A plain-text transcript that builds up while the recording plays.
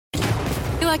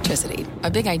Electricity,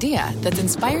 a big idea that's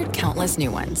inspired countless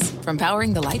new ones. From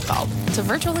powering the light bulb to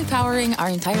virtually powering our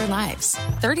entire lives.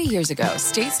 30 years ago,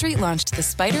 State Street launched the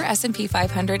SPDR S&P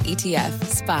 500 ETF,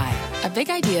 SPY. A big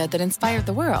idea that inspired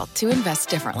the world to invest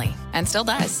differently, and still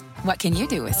does. What can you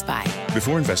do with SPY?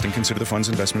 Before investing, consider the fund's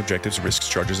investment objectives, risks,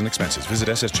 charges, and expenses. Visit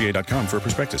ssga.com for a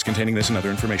prospectus containing this and other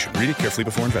information. Read it carefully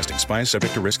before investing. SPY is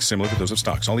subject to risks similar to those of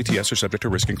stocks. All ETFs are subject to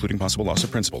risk, including possible loss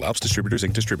of principal. Alps Distributors,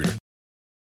 Inc. Distributor.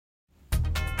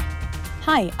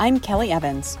 Hi, I'm Kelly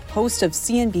Evans, host of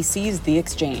CNBC's The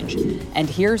Exchange, and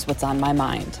here's what's on my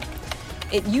mind.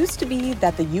 It used to be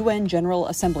that the UN General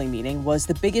Assembly meeting was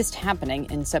the biggest happening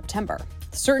in September.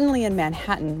 Certainly in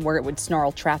Manhattan, where it would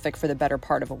snarl traffic for the better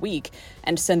part of a week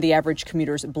and send the average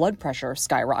commuter's blood pressure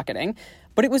skyrocketing.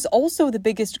 But it was also the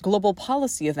biggest global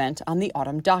policy event on the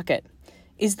autumn docket.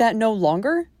 Is that no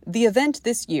longer? The event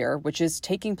this year, which is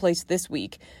taking place this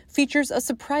week, features a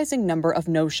surprising number of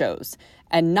no-shows,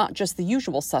 and not just the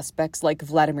usual suspects like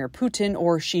Vladimir Putin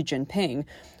or Xi Jinping.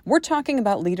 We're talking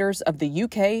about leaders of the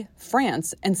UK,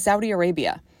 France, and Saudi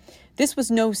Arabia. This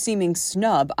was no seeming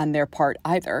snub on their part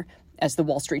either. As the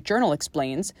Wall Street Journal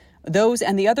explains, those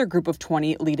and the other group of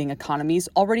 20 leading economies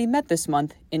already met this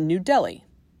month in New Delhi.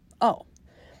 Oh.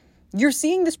 You're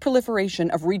seeing this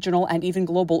proliferation of regional and even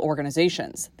global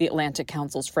organizations, the Atlantic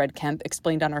Council's Fred Kemp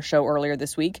explained on our show earlier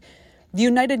this week. The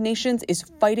United Nations is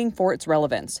fighting for its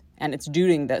relevance, and it's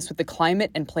doing this with the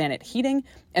climate and planet heating,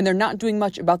 and they're not doing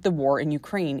much about the war in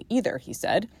Ukraine either, he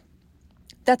said.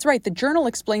 That's right, the Journal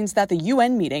explains that the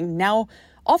UN meeting now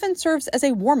often serves as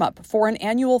a warm-up for an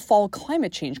annual fall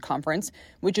climate change conference,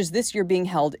 which is this year being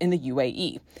held in the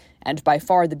UAE. And by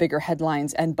far the bigger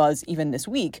headlines and buzz even this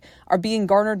week are being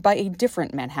garnered by a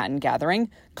different Manhattan gathering,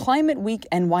 Climate Week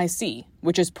NYC,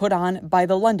 which is put on by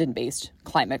the London-based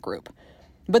Climate Group.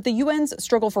 But the UN's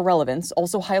struggle for relevance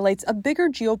also highlights a bigger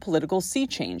geopolitical sea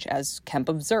change, as Kemp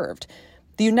observed.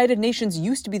 The United Nations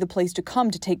used to be the place to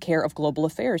come to take care of global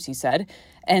affairs, he said,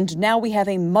 and now we have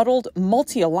a muddled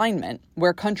multi-alignment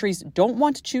where countries don't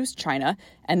want to choose China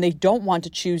and they don't want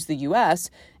to choose the U.S.,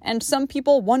 and some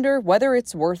people wonder whether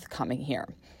it's worth coming here.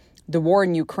 The war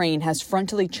in Ukraine has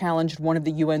frontally challenged one of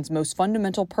the UN's most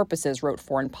fundamental purposes, wrote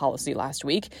Foreign Policy last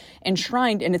week,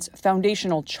 enshrined in its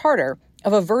foundational charter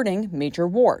of averting major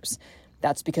wars.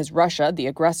 That's because Russia, the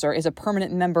aggressor, is a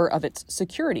permanent member of its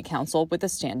Security Council with a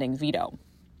standing veto.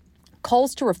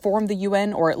 Calls to reform the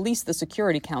UN, or at least the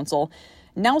Security Council,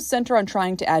 now center on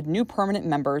trying to add new permanent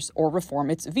members or reform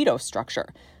its veto structure.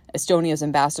 Estonia's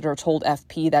ambassador told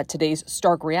FP that today's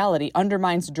stark reality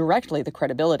undermines directly the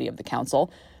credibility of the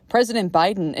council. President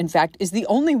Biden, in fact, is the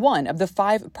only one of the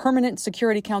 5 permanent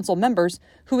Security Council members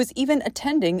who is even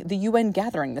attending the UN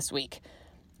gathering this week.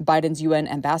 Biden's UN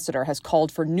ambassador has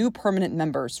called for new permanent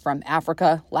members from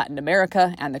Africa, Latin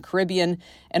America, and the Caribbean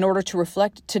in order to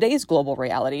reflect today's global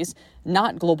realities,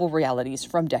 not global realities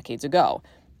from decades ago.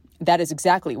 That is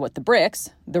exactly what the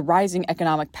BRICS, the rising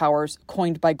economic powers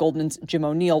coined by Goldman's Jim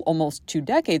O'Neill almost 2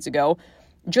 decades ago,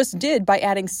 just did by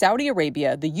adding Saudi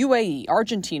Arabia, the UAE,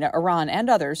 Argentina, Iran, and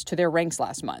others to their ranks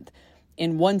last month.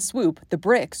 In one swoop, the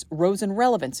BRICS rose in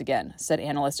relevance again, said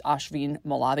analyst Ashvin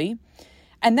Molavi.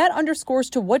 And that underscores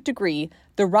to what degree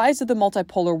the rise of the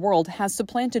multipolar world has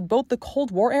supplanted both the Cold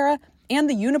War era and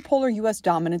the unipolar U.S.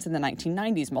 dominance in the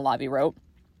 1990s, Molavi wrote.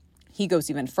 He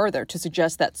goes even further to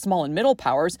suggest that small and middle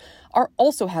powers are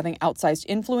also having outsized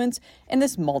influence in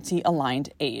this multi-aligned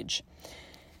age.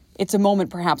 It's a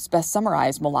moment perhaps best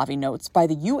summarized, Molavi notes, by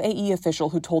the UAE official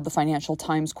who told the Financial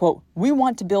Times, quote, "We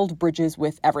want to build bridges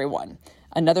with everyone."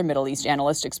 Another Middle East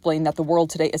analyst explained that the world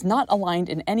today is not aligned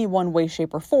in any one way,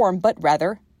 shape, or form, but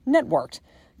rather networked,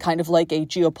 kind of like a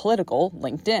geopolitical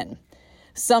LinkedIn.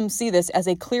 Some see this as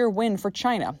a clear win for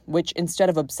China, which, instead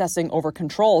of obsessing over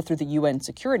control through the UN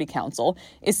Security Council,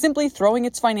 is simply throwing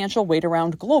its financial weight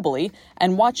around globally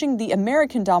and watching the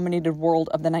American-dominated world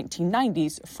of the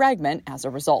 1990s fragment as a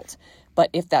result. But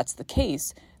if that's the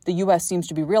case, the U.S. seems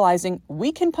to be realizing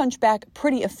we can punch back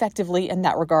pretty effectively in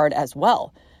that regard as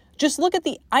well. Just look at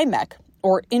the IMEC,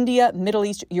 or India, Middle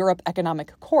East, Europe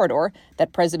Economic Corridor,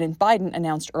 that President Biden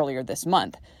announced earlier this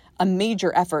month. A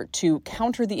major effort to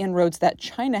counter the inroads that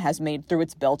China has made through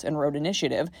its Belt and Road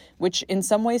Initiative, which in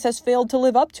some ways has failed to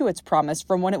live up to its promise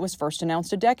from when it was first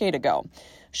announced a decade ago.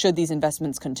 Should these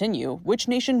investments continue, which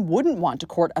nation wouldn't want to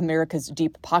court America's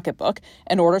deep pocketbook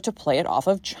in order to play it off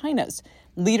of China's?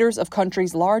 Leaders of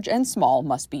countries large and small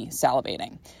must be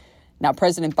salivating. Now,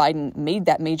 President Biden made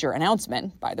that major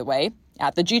announcement, by the way,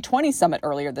 at the G20 summit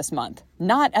earlier this month,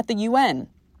 not at the UN.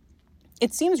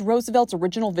 It seems Roosevelt's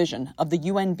original vision of the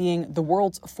UN being the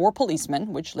world's 4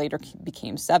 policemen, which later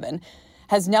became 7,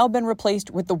 has now been replaced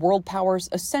with the world powers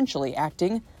essentially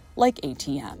acting like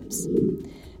ATMs.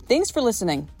 Thanks for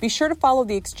listening. Be sure to follow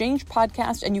The Exchange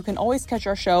podcast, and you can always catch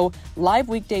our show live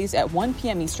weekdays at 1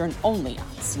 p.m. Eastern only on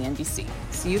CNBC.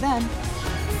 See you then.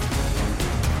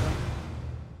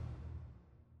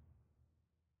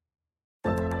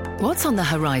 What's on the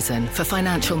horizon for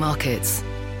financial markets?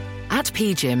 At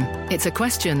PGIM, it's a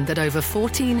question that over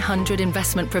 1,400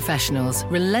 investment professionals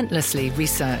relentlessly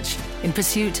research in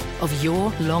pursuit of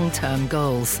your long-term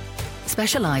goals.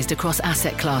 Specialized across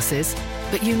asset classes,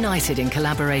 but united in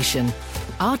collaboration,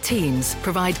 our teams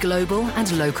provide global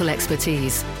and local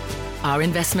expertise. Our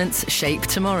investments shape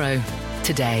tomorrow,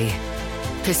 today.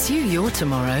 Pursue your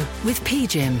tomorrow with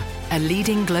PGIM, a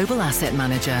leading global asset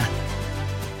manager.